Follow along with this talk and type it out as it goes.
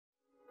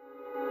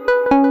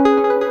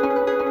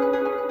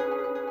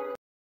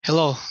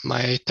Hello,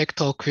 my tech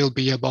talk will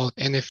be about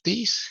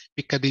NFTs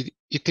because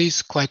it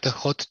is quite a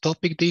hot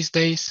topic these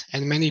days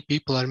and many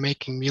people are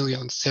making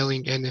millions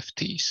selling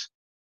NFTs.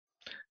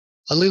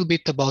 A little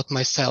bit about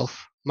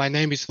myself. My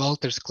name is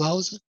Valters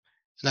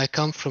and I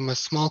come from a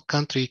small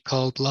country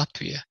called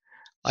Latvia.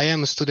 I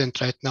am a student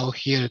right now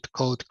here at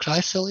called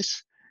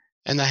Chrysalis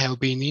and I have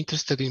been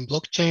interested in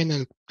blockchain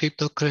and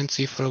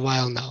cryptocurrency for a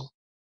while now.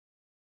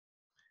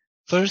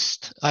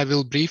 First, I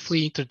will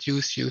briefly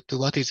introduce you to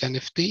what is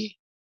NFT.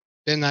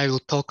 Then I will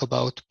talk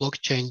about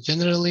blockchain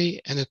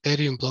generally and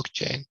Ethereum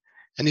blockchain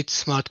and its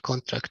smart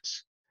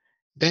contracts.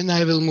 Then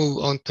I will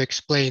move on to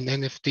explain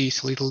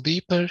NFTs a little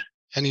deeper,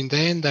 and in the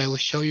end I will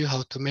show you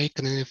how to make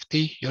an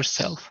NFT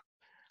yourself.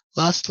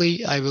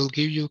 Lastly, I will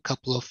give you a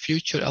couple of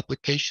future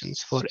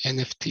applications for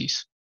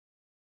NFTs.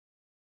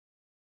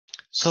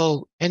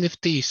 So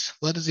NFTs,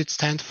 what does it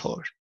stand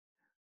for?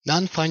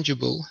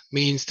 Non-fungible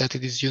means that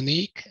it is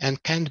unique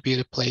and can't be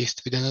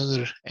replaced with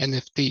another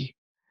NFT.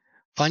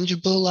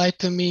 Fungible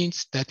item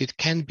means that it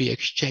can be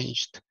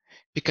exchanged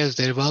because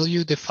their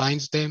value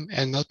defines them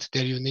and not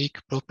their unique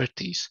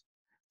properties.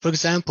 For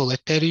example,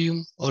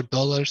 Ethereum or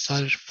dollars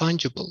are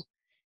fungible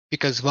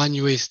because one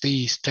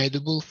USD is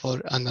tradable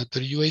for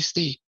another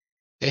USD.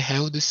 They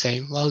have the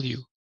same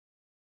value.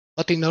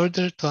 But in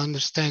order to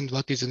understand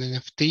what is an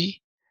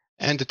NFT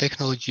and the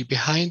technology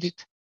behind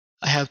it,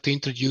 I have to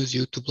introduce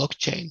you to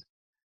blockchain,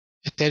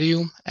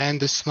 Ethereum,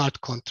 and the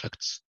smart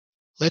contracts.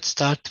 Let's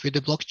start with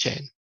the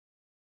blockchain.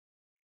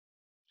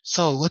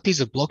 So what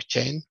is a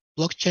blockchain?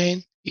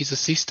 Blockchain is a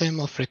system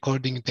of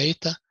recording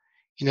data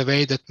in a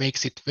way that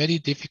makes it very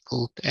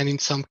difficult and in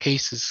some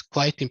cases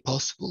quite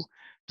impossible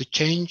to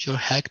change or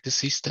hack the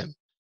system.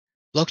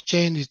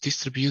 Blockchain is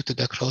distributed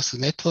across a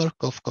network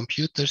of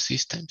computer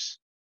systems.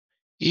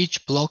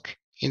 Each block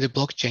in the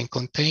blockchain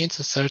contains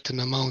a certain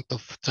amount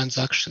of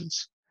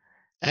transactions.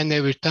 And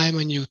every time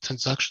a new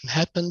transaction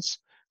happens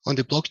on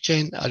the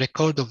blockchain, a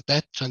record of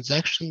that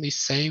transaction is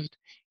saved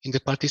in the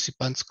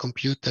participant's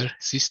computer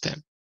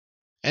system.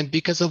 And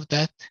because of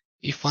that,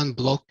 if one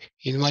block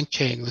in one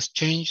chain was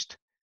changed,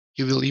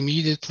 you will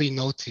immediately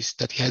notice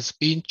that it has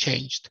been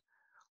changed.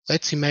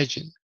 Let's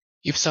imagine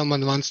if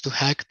someone wants to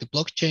hack the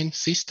blockchain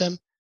system,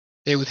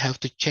 they would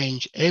have to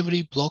change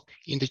every block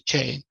in the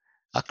chain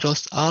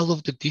across all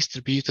of the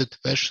distributed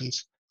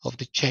versions of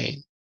the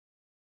chain.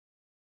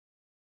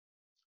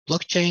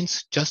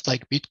 Blockchains, just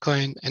like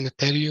Bitcoin and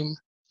Ethereum,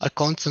 are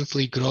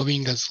constantly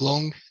growing as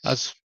long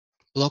as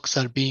blocks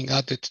are being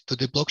added to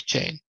the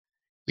blockchain,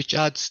 which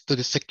adds to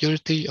the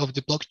security of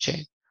the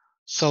blockchain.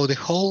 So the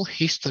whole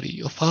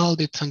history of all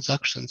the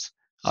transactions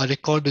are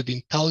recorded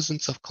in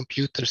thousands of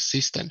computer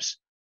systems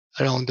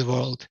around the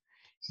world,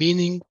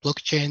 meaning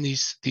blockchain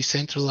is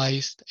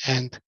decentralized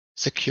and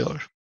secure.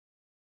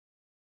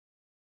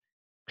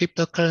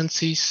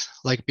 Cryptocurrencies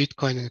like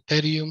Bitcoin and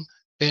Ethereum,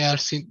 they are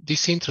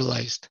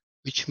decentralized,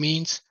 which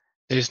means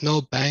there is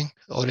no bank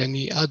or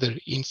any other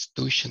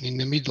institution in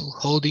the middle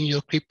holding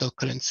your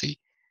cryptocurrency.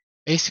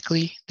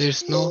 Basically,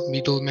 there's no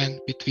middleman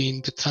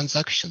between the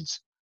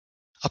transactions.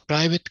 A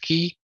private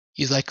key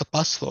is like a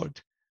password,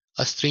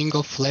 a string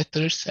of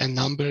letters and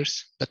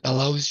numbers that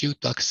allows you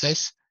to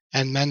access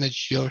and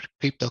manage your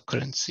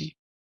cryptocurrency.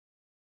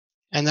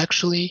 And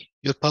actually,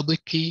 your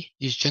public key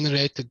is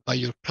generated by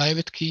your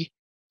private key,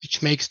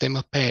 which makes them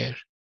a pair.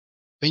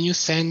 When you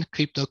send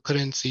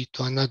cryptocurrency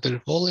to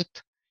another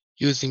wallet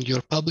using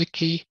your public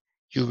key,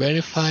 you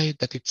verify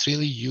that it's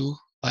really you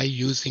by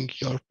using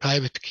your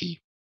private key.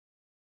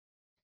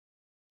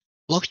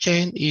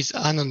 Blockchain is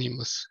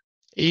anonymous,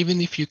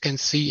 even if you can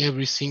see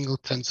every single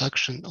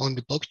transaction on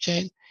the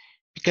blockchain,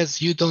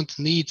 because you don't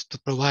need to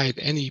provide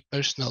any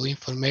personal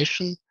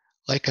information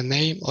like a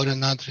name or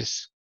an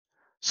address.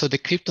 So the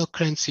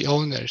cryptocurrency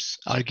owners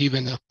are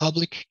given a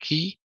public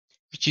key,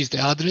 which is the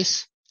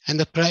address, and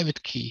a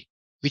private key,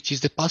 which is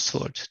the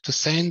password to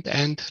send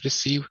and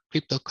receive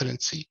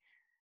cryptocurrency.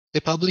 The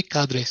public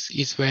address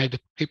is where the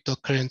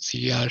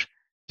cryptocurrency are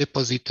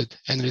deposited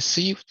and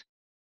received,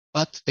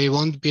 but they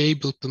won't be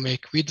able to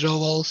make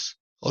withdrawals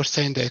or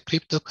send a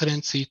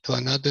cryptocurrency to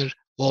another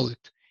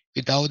wallet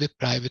without a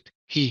private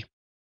key.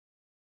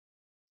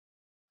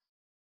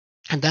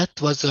 And that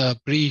was a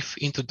brief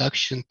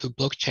introduction to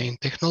blockchain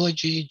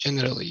technology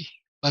generally.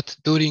 But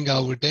during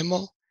our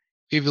demo,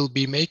 we will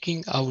be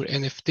making our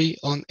NFT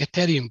on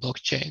Ethereum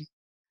blockchain.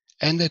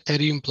 And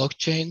Ethereum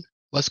blockchain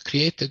was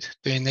created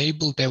to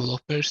enable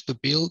developers to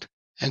build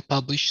and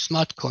publish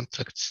smart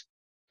contracts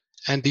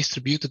and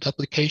distributed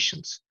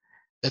applications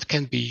that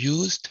can be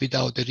used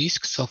without the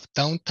risks of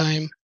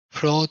downtime,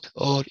 fraud,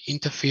 or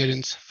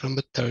interference from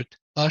a third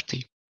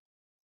party.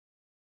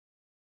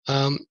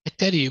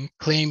 Ethereum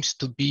claims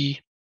to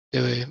be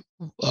the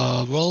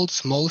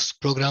world's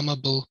most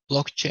programmable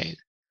blockchain.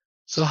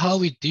 So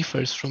how it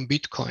differs from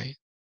Bitcoin?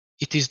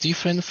 It is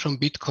different from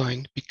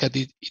Bitcoin because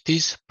it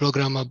is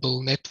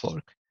programmable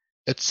network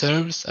that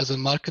serves as a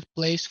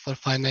marketplace for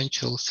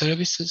financial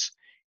services,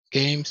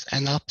 games,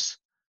 and apps,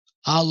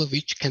 all of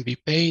which can be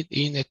paid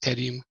in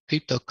Ethereum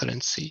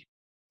cryptocurrency.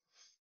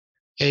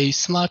 A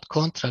smart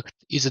contract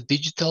is a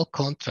digital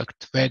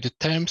contract where the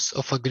terms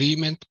of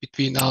agreement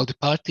between all the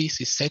parties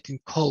is set in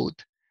code.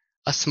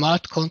 A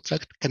smart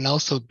contract can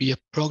also be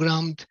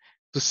programmed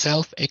to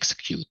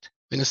self-execute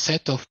when a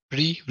set of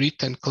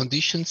pre-written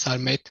conditions are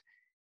met.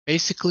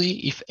 Basically,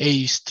 if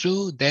A is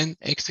true, then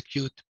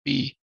execute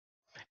B.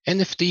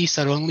 NFTs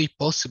are only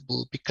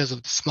possible because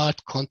of the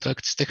smart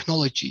contracts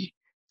technology.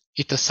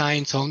 It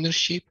assigns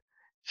ownership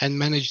and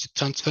manages the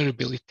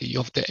transferability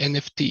of the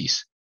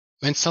NFTs.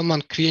 When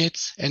someone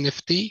creates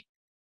NFT,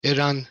 they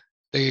run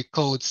the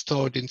code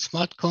stored in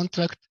smart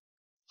contract.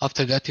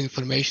 After that,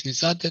 information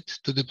is added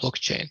to the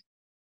blockchain.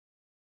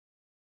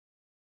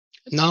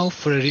 Now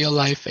for a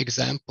real-life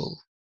example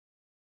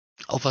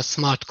of a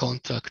smart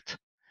contract.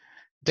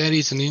 There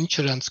is an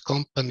insurance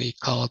company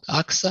called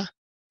AXA,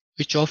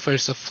 which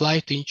offers a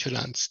flight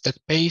insurance that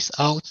pays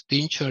out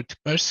the insured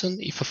person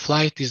if a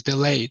flight is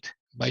delayed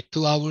by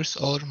 2 hours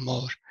or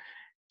more.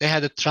 They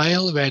had a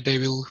trial where they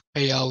will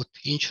pay out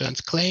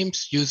insurance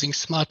claims using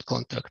smart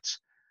contracts.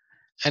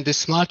 And the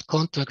smart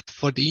contract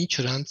for the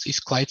insurance is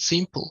quite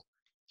simple.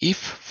 If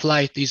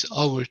flight is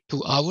over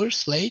 2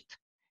 hours late,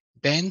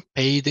 then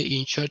pay the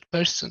insured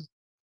person.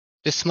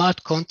 The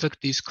smart contract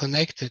is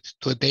connected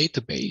to a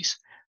database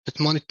that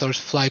monitors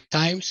flight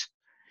times.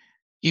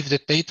 If the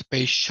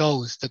database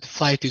shows that the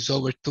flight is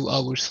over 2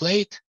 hours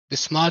late, the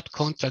smart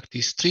contract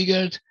is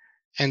triggered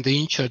and the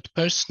insured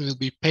person will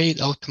be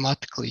paid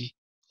automatically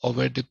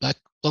over the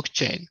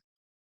blockchain.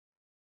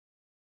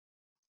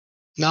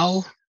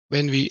 Now,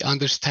 when we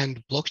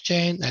understand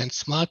blockchain and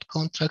smart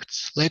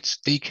contracts, let's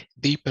dig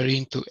deeper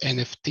into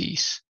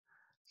NFTs.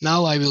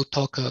 Now I will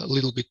talk a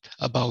little bit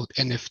about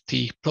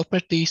NFT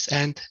properties,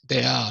 and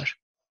they are: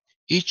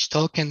 each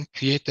token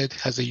created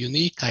has a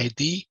unique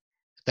ID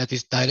that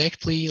is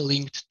directly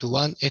linked to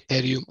one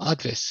Ethereum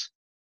address.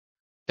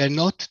 They're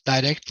not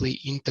directly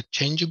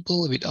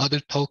interchangeable with other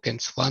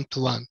tokens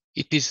one-to-one.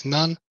 It is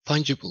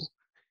non-fungible.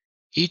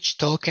 Each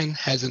token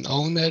has an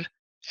owner,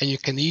 and you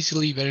can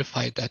easily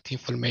verify that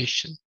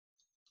information.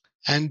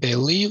 And they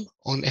live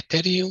on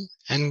Ethereum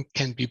and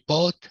can be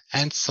bought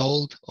and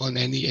sold on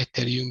any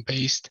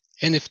Ethereum-based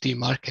NFT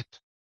market.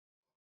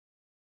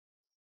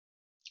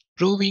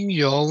 Proving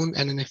you own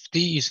an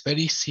NFT is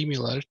very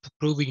similar to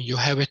proving you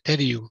have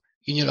Ethereum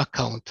in your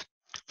account.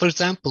 For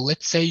example,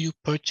 let's say you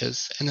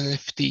purchase an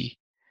NFT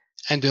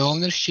and the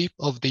ownership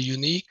of the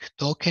unique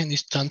token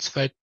is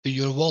transferred to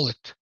your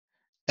wallet.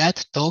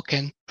 That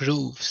token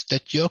proves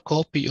that your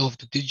copy of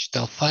the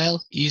digital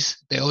file is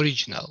the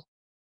original.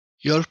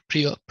 Your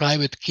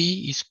private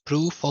key is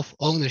proof of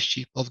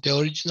ownership of the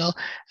original,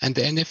 and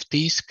the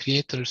NFT's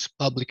creator's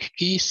public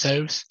key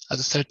serves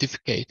as a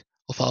certificate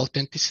of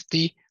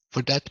authenticity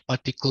for that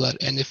particular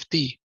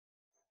NFT.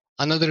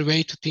 Another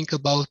way to think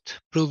about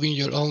proving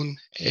you own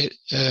the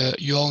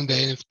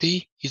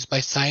NFT is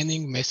by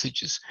signing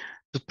messages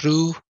to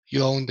prove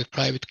you own the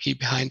private key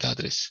behind the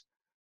address.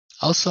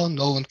 Also,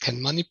 no one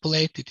can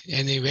manipulate it in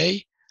any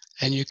way,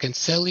 and you can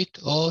sell it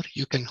or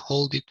you can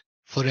hold it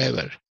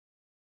forever.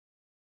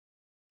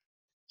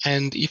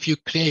 And if you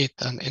create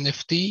an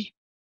NFT,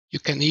 you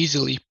can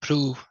easily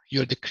prove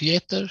you're the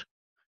creator,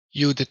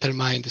 you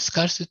determine the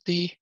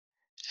scarcity,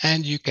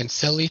 and you can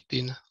sell it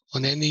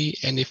on any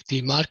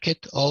NFT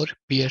market or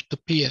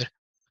peer-to-peer.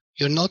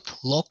 You're not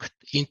locked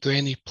into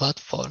any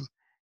platform,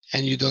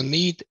 and you don't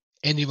need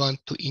anyone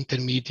to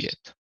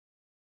intermediate.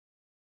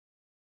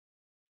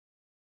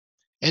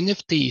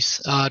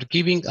 NFTs are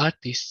giving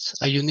artists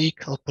a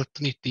unique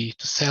opportunity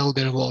to sell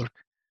their work.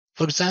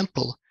 For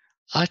example,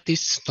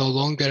 artists no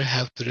longer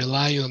have to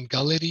rely on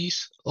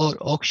galleries or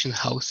auction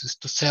houses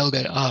to sell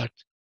their art.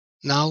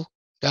 Now,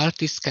 the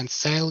artist can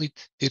sell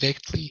it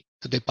directly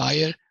to the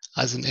buyer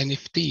as an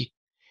NFT,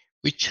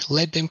 which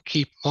let them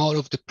keep more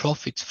of the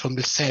profits from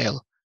the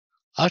sale.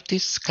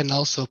 Artists can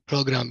also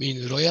program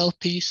in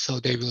royalties,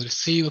 so they will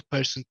receive a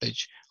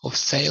percentage of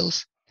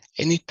sales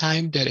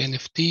anytime their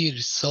NFT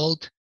is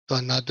sold to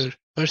another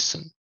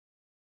person.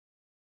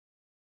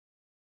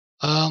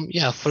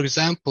 For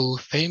example,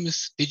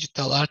 famous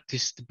digital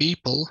artist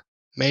Beeple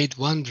made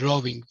one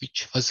drawing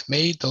which was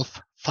made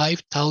of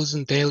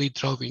 5,000 daily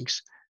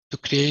drawings to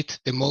create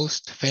the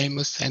most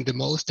famous and the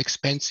most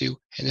expensive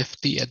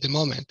NFT at the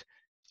moment.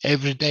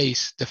 Every day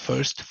is the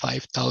first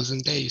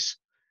 5,000 days,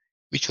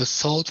 which was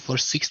sold for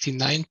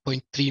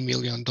 $69.3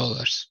 million.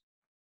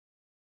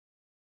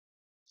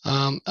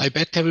 I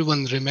bet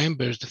everyone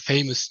remembers the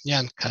famous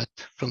Nyan cat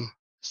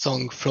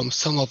song from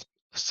some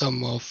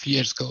of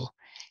years ago.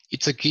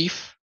 It's a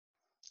GIF,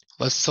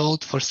 was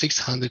sold for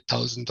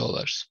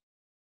 $600,000.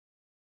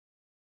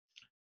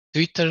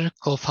 Twitter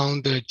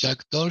co-founder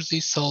Jack Dorsey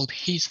sold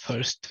his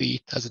first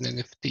tweet as an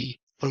NFT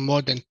for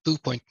more than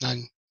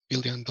 $2.9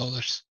 billion.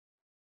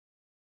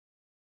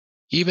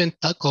 Even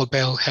Taco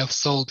Bell have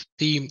sold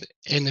themed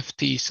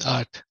NFTs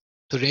art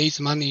to raise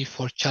money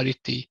for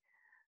charity.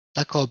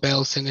 Taco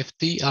Bell's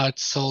NFT art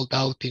sold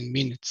out in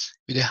minutes,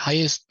 with the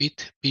highest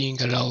bid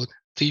being around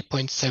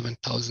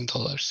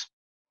 $3,700.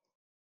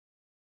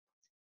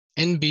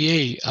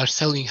 NBA are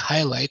selling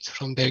highlights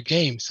from their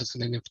games as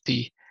an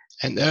NFT,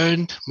 and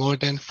earned more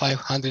than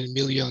 500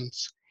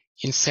 millions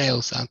in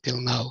sales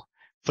until now.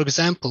 For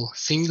example,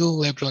 single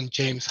LeBron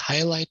James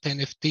highlight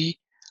NFT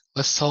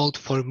was sold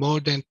for more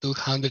than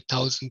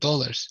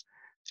 $200,000.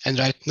 And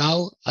right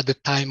now, at the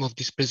time of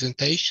this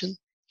presentation,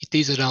 it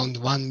is around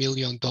 $1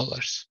 million.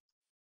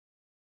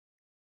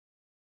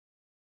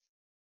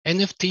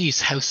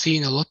 NFTs have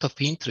seen a lot of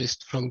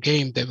interest from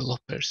game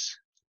developers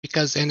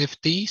because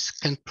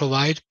NFTs can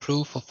provide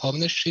proof of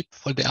ownership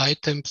for the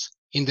items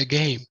in the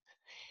game.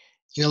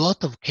 In a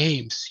lot of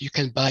games, you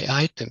can buy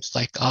items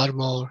like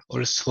armor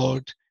or a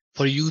sword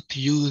for you to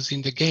use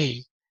in the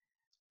game.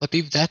 But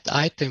if that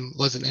item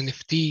was an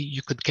NFT,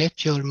 you could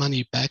get your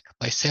money back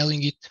by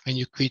selling it when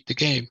you quit the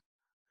game.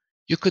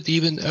 You could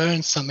even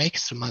earn some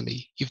extra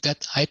money if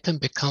that item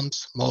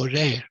becomes more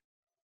rare.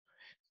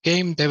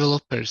 Game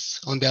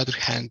developers, on the other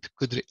hand,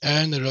 could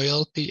earn a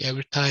royalty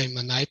every time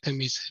an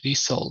item is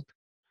resold.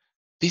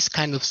 This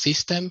kind of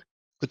system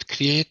could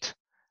create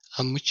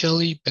a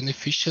mutually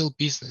beneficial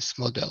business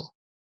model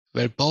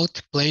where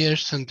both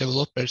players and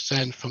developers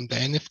earn from the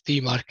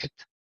NFT market.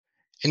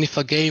 And if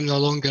a game no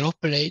longer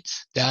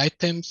operates, the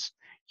items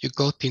you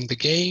got in the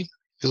game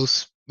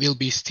will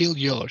be still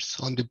yours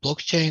on the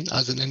blockchain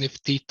as an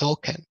NFT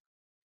token.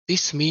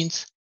 This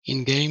means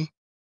in-game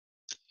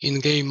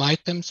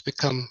items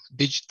become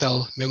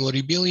digital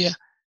memorabilia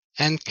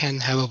and can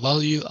have a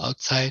value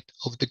outside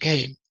of the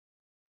game.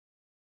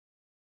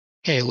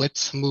 Okay,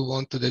 let's move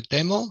on to the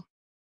demo.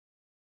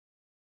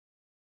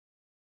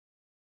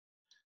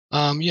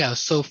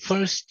 So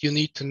first you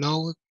need to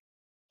know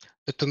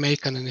that to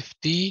make an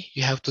NFT,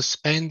 you have to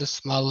spend a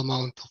small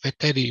amount of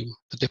Ethereum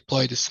to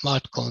deploy the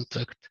smart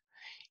contract.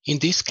 In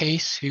this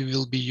case, we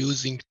will be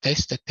using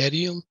test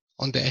Ethereum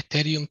on the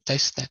Ethereum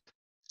testnet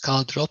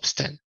called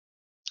Ropsten.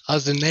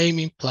 As the name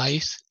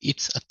implies,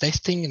 it's a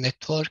testing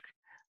network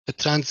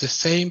that runs the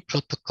same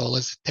protocol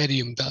as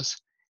Ethereum does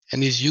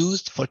and is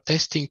used for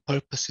testing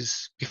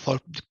purposes before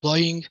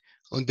deploying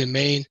on the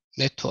main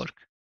network.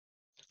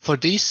 For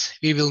this,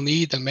 we will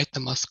need a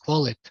MetaMask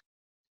wallet.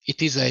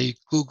 It is a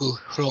Google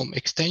Chrome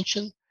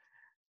extension.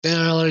 There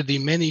are already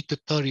many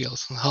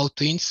tutorials on how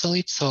to install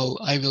it, so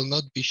I will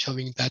not be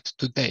showing that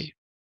today.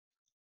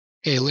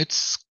 Okay,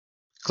 let's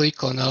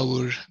click on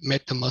our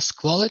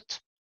MetaMask wallet.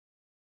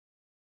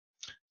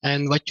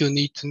 And what you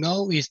need to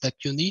know is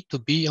that you need to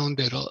be on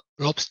the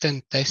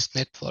Ropsten test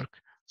network.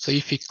 So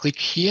if we click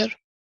here,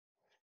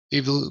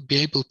 we will be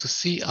able to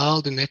see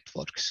all the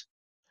networks.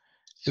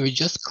 And we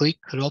just click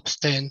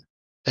Ropsten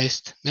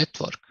test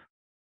network.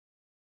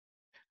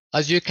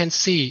 As you can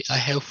see, I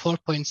have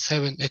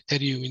 4.7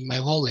 Ethereum in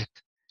my wallet.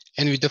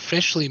 And with the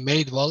freshly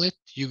made wallet,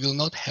 you will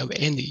not have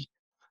any.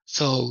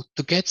 So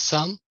to get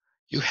some,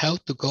 you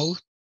have to go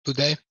to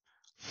the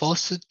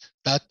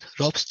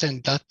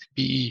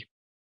faucet.ropsten.be.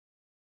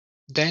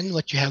 Then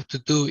what you have to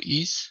do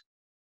is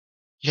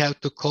you have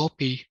to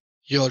copy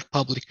your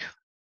public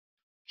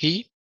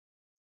key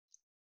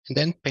and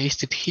then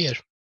paste it here.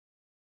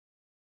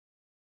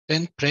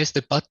 Then press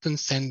the button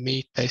Send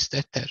me test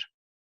Ether.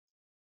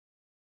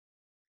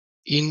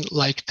 In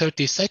like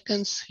 30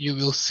 seconds, you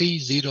will see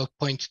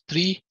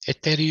 0.3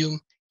 Ethereum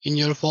in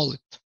your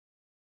wallet.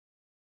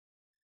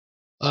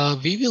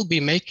 We will be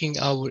making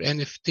our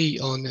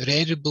NFT on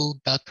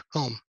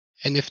Rarible.com,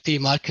 NFT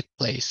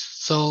marketplace.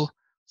 So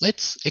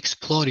let's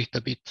explore it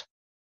a bit.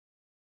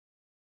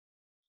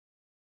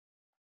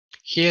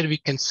 Here we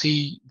can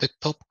see the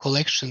top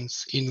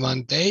collections in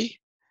one day.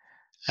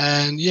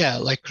 And yeah,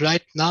 like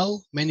right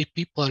now, many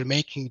people are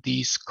making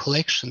these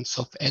collections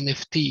of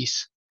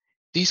NFTs.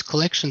 These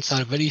collections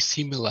are very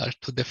similar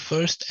to the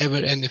first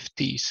ever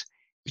NFTs,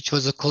 which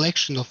was a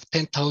collection of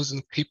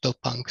 10,000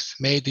 CryptoPunks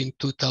made in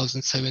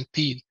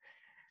 2017.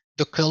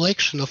 The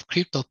collection of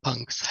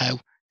CryptoPunks have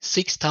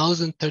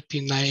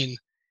 6,039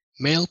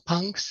 male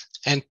punks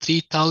and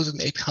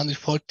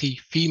 3,840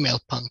 female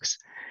punks,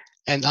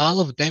 and all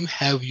of them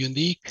have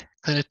unique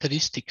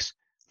characteristics.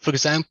 For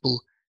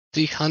example,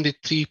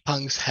 303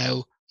 punks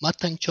have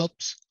mutton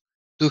chops,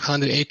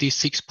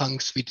 286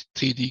 punks with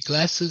 3D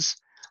glasses,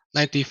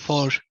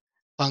 94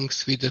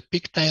 punks with the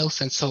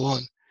pigtails, and so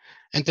on.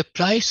 And the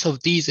price of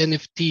these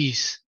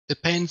NFTs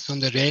depends on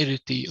the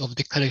rarity of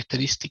the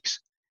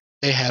characteristics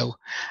they have.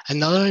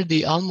 And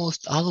already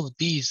almost all of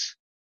these,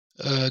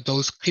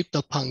 those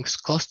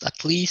CryptoPunks cost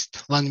at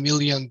least $1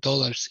 million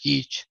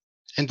each.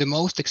 And the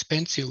most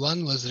expensive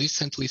one was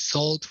recently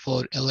sold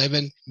for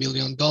 $11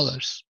 million.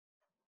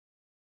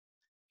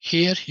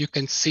 Here you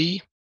can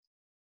see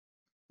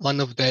one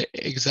of the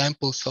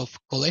examples of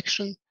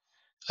collection.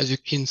 As you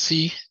can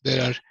see,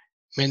 there are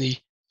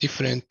many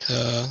different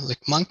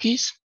like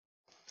monkeys,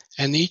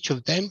 and each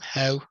of them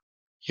have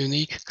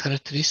unique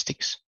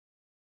characteristics.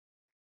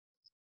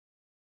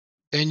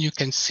 Then you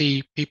can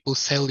see people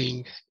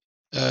selling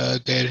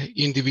their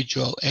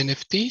individual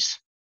NFTs,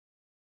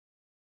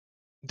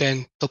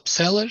 then top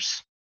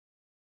sellers,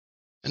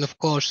 and of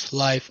course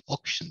live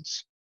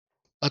auctions.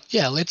 But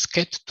yeah, let's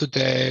get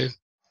to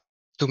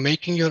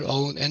making your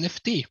own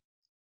NFT.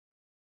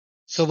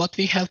 So what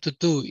we have to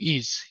do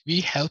is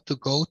we have to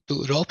go to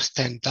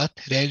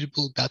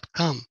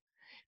ropsten.rarible.com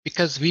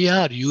because we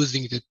are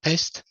using the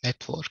test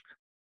network.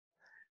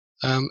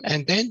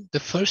 And then the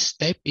first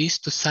step is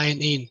to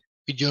sign in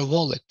with your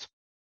wallet.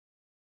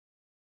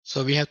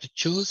 So we have to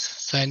choose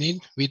sign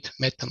in with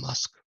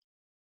MetaMask.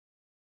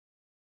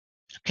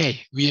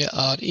 Okay, we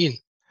are in.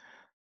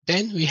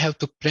 Then we have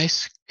to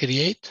press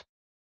create.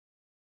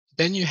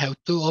 Then you have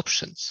two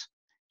options.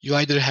 You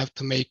either have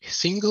to make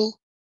single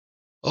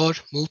or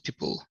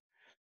multiple.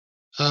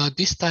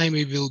 This time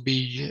we will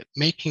be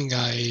making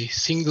a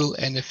single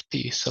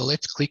NFT. So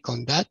let's click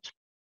on that.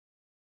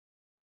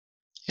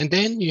 And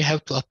then you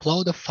have to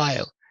upload a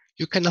file.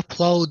 You can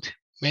upload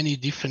many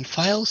different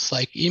files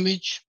like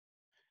image,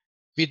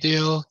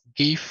 video,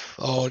 GIF,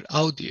 or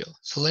audio.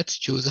 So let's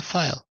choose a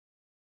file.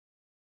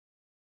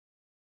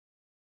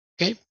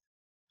 Okay.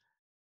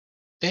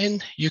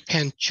 Then you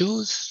can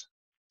choose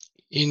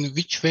in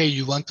which way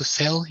you want to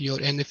sell your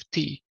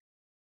NFT,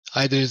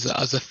 either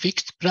as a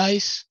fixed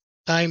price,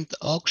 timed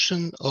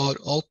auction, or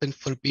open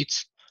for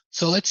bids.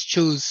 So let's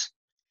choose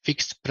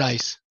fixed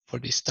price for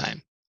this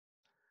time.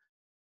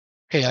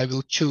 Okay, I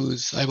will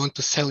choose, I want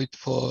to sell it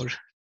for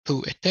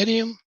 2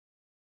 Ethereum.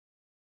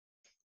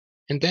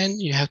 And then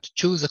you have to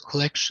choose a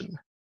collection.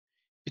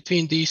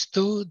 Between these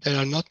two, there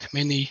are not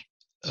many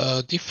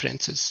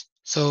differences.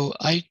 So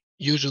I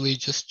usually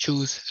just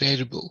choose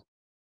Rarible.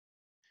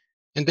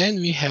 And then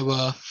we have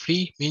a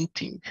free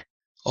minting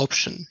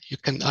option. You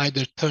can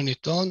either turn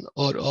it on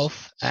or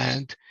off.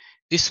 And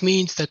this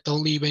means that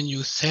only when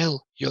you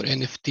sell your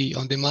NFT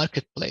on the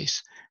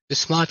marketplace, the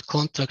smart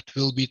contract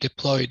will be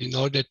deployed in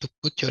order to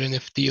put your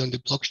NFT on the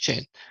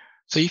blockchain.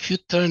 So if you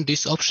turn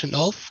this option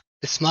off,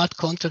 the smart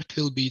contract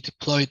will be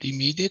deployed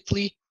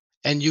immediately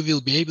and you will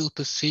be able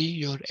to see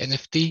your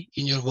NFT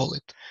in your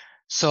wallet.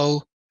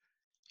 So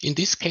in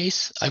this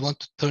case, I want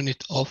to turn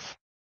it off.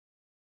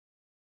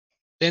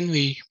 Then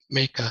we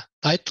make a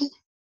title.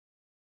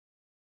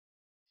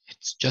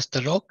 It's just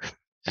a rock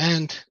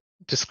and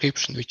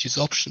description, which is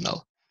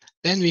optional.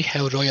 Then we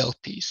have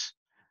royalties.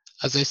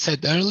 As I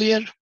said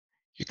earlier,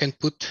 you can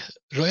put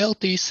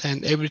royalties,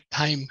 and every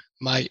time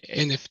my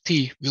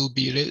NFT will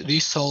be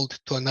resold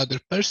to another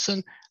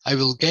person, I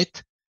will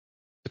get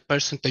the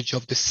percentage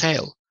of the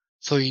sale.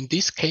 So in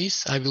this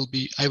case, I would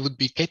be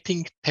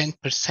getting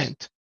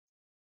 10%.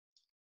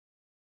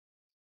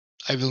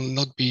 I will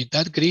not be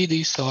that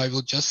greedy, so I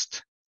will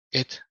just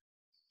get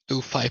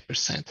to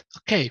 5%.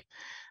 Okay,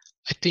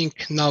 I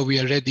think now we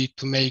are ready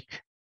to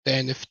make the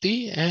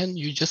NFT, and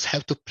you just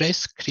have to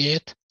press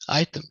create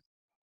item.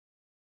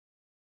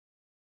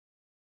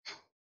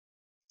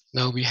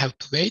 Now we have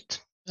to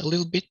wait a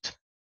little bit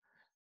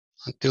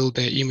until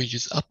the image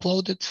is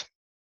uploaded.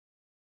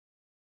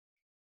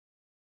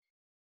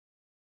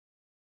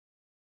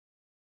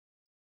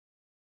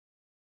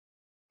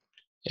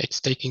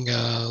 It's taking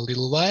a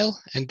little while,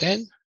 and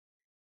then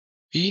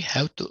we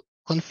have to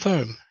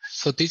confirm.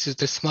 So this is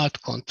the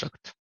smart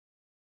contract.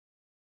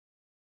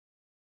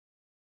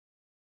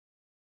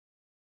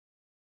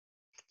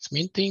 It's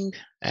minting,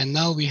 and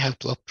now we have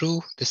to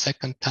approve the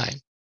second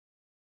time.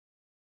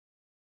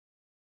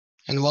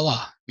 And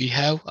voila, we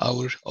have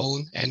our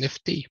own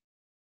NFT.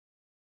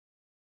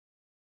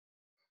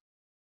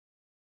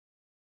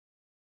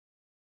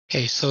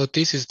 Okay, so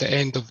this is the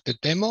end of the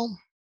demo.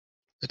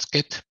 Let's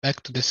get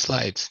back to the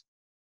slides.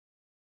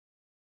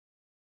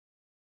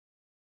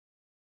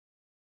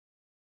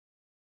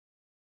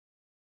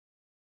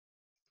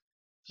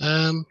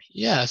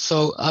 Yeah,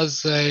 so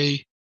as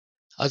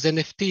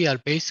NFT are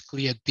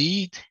basically a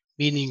deed,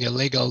 meaning a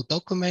legal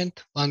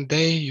document. One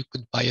day you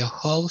could buy a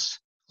house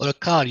or a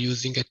car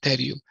using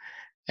Ethereum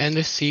and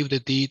receive the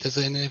deed as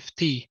an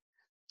NFT.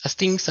 As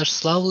things are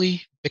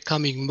slowly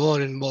becoming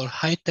more and more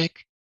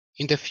high-tech,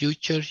 in the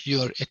future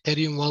your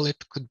Ethereum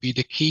wallet could be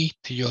the key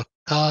to your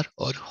car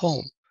or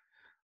home.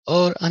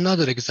 Or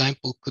another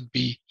example could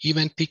be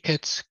event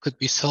tickets could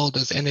be sold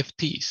as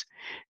NFTs.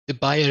 The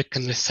buyer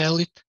can resell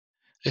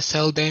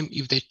them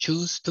if they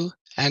choose to,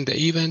 and the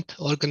event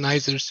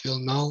organizers will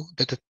know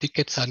that the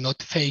tickets are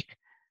not fake,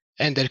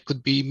 and there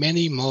could be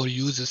many more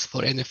uses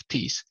for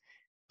NFTs.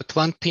 But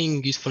one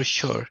thing is for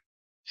sure,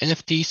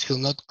 NFTs will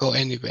not go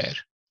anywhere.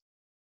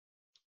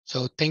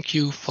 So thank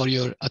you for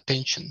your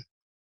attention.